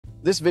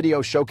This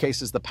video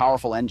showcases the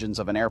powerful engines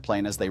of an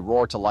airplane as they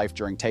roar to life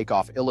during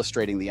takeoff,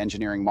 illustrating the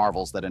engineering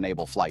marvels that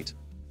enable flight.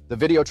 The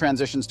video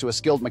transitions to a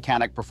skilled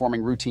mechanic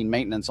performing routine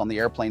maintenance on the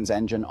airplane's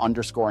engine,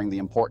 underscoring the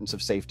importance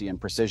of safety and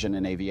precision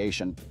in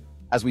aviation.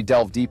 As we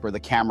delve deeper, the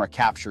camera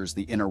captures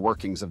the inner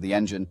workings of the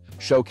engine,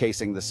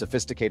 showcasing the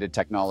sophisticated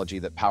technology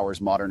that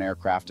powers modern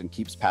aircraft and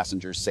keeps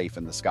passengers safe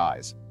in the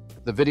skies.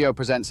 The video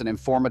presents an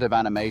informative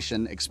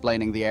animation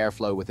explaining the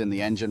airflow within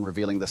the engine,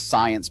 revealing the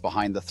science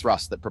behind the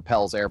thrust that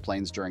propels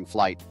airplanes during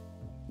flight.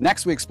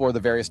 Next, we explore the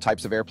various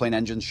types of airplane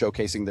engines,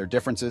 showcasing their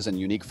differences and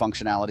unique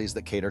functionalities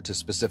that cater to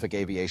specific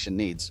aviation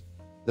needs.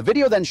 The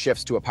video then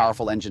shifts to a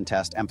powerful engine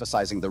test,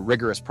 emphasizing the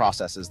rigorous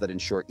processes that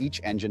ensure each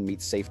engine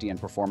meets safety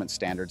and performance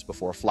standards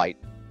before flight.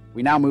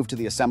 We now move to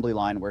the assembly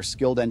line, where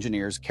skilled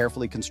engineers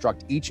carefully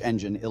construct each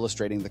engine,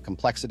 illustrating the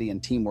complexity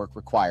and teamwork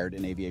required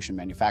in aviation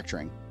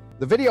manufacturing.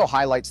 The video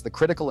highlights the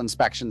critical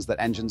inspections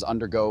that engines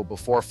undergo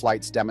before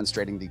flights,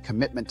 demonstrating the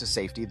commitment to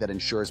safety that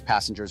ensures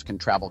passengers can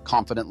travel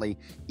confidently,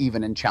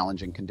 even in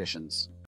challenging conditions.